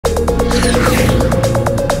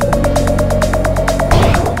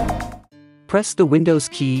Press the Windows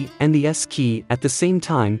key and the S key at the same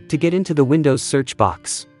time to get into the Windows search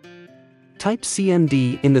box. Type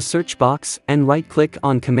CMD in the search box and right-click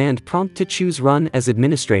on Command Prompt to choose Run as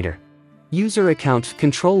Administrator. User account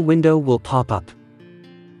control window will pop up.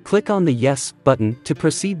 Click on the Yes button to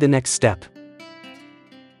proceed the next step.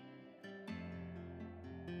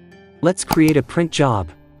 Let's create a print job.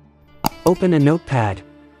 Open a notepad.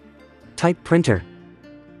 Type Printer.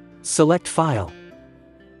 Select File.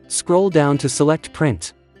 Scroll down to select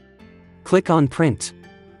Print. Click on Print.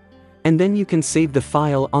 And then you can save the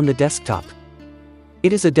file on the desktop.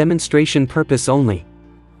 It is a demonstration purpose only.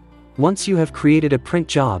 Once you have created a print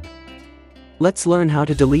job, let's learn how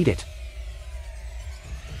to delete it.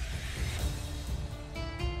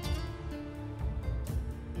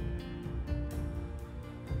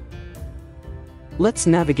 Let's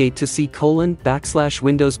navigate to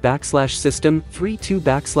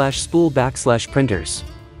C:\Windows\System32\Spool/printers.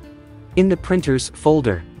 In the Printers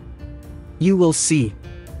folder, you will see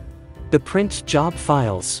the print job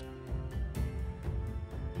files.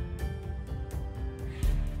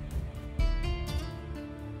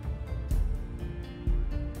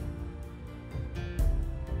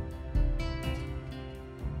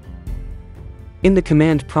 In the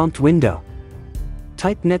command prompt window,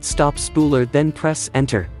 type net stop spooler, then press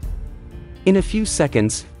Enter. In a few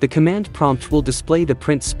seconds, the command prompt will display the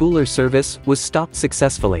print spooler service was stopped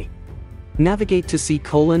successfully. Navigate to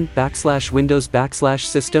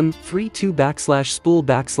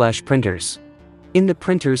C:\Windows\System32\Spool/printers. In the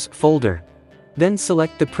Printers folder, then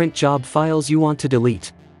select the print job files you want to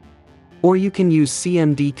delete. Or you can use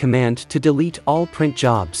CMD Command to delete all print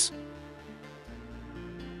jobs.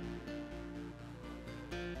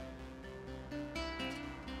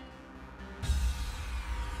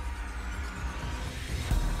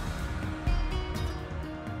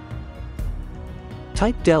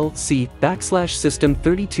 Type del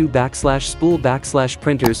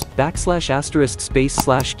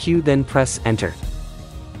C:\System32\Spool/printers\**Q, then press Enter.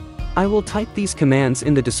 I will type these commands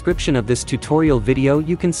in the description of this tutorial video.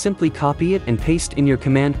 You can simply copy it and paste in your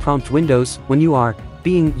command prompt windows when you are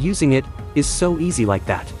using it. Is so easy like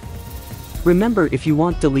that. Remember, if you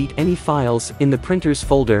want delete any files in the Printers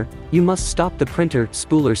folder, you must stop the printer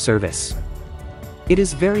spooler service. It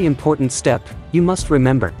is very important step, you must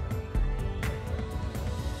remember.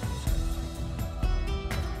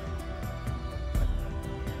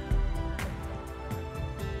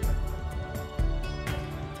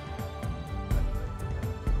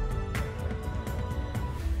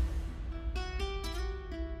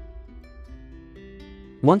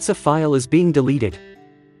 Once a file is being deleted,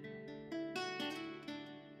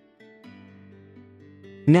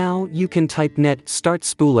 now you can type net start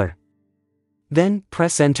spooler. Then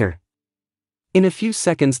press Enter. In a few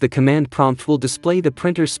seconds the command prompt will display the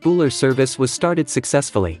printer spooler service was started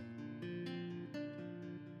successfully.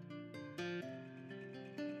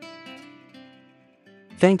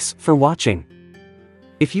 Thanks for watching.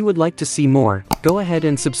 If you would like to see more, go ahead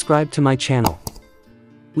and subscribe to my channel.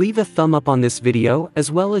 Leave a thumb up on this video as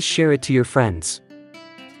well as share it to your friends.